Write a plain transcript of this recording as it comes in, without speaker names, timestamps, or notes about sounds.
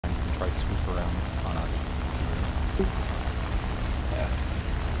try swoop around. Oh no, it's Yeah.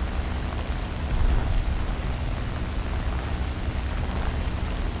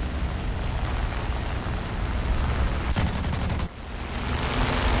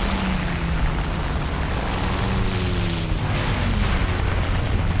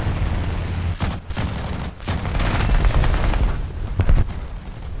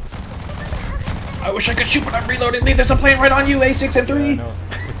 I wish I could shoot, but I'm reloading. Lee, there's a plane right on you, A6 and 3! no,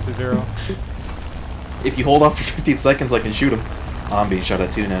 it's the 0. If you hold off for 15 seconds, I can shoot him. Oh, I'm being shot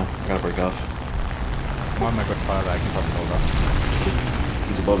at too now. I gotta break off. I'm on my good pilot, I can probably hold off.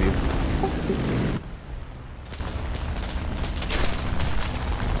 He's above you.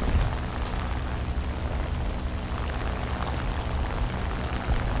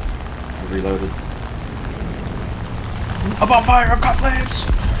 I'm reloaded. I'm on fire! I've got flames!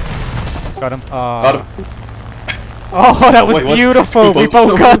 Got him. Got him. Oh, that was Wait, what? beautiful! We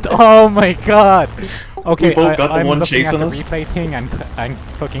both got. Oh my god! Okay, We both got the I'm one looking chasing at the us? replay thing and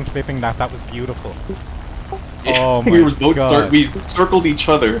fucking clipping that. That was beautiful. Oh my we were both god! we circled each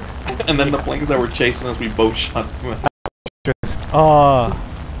other, and then the planes that were chasing us, we both shot them. Oh,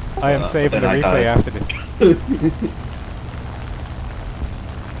 I am saving the then I replay died. after this.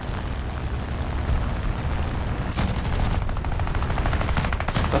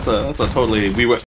 That's a totally we were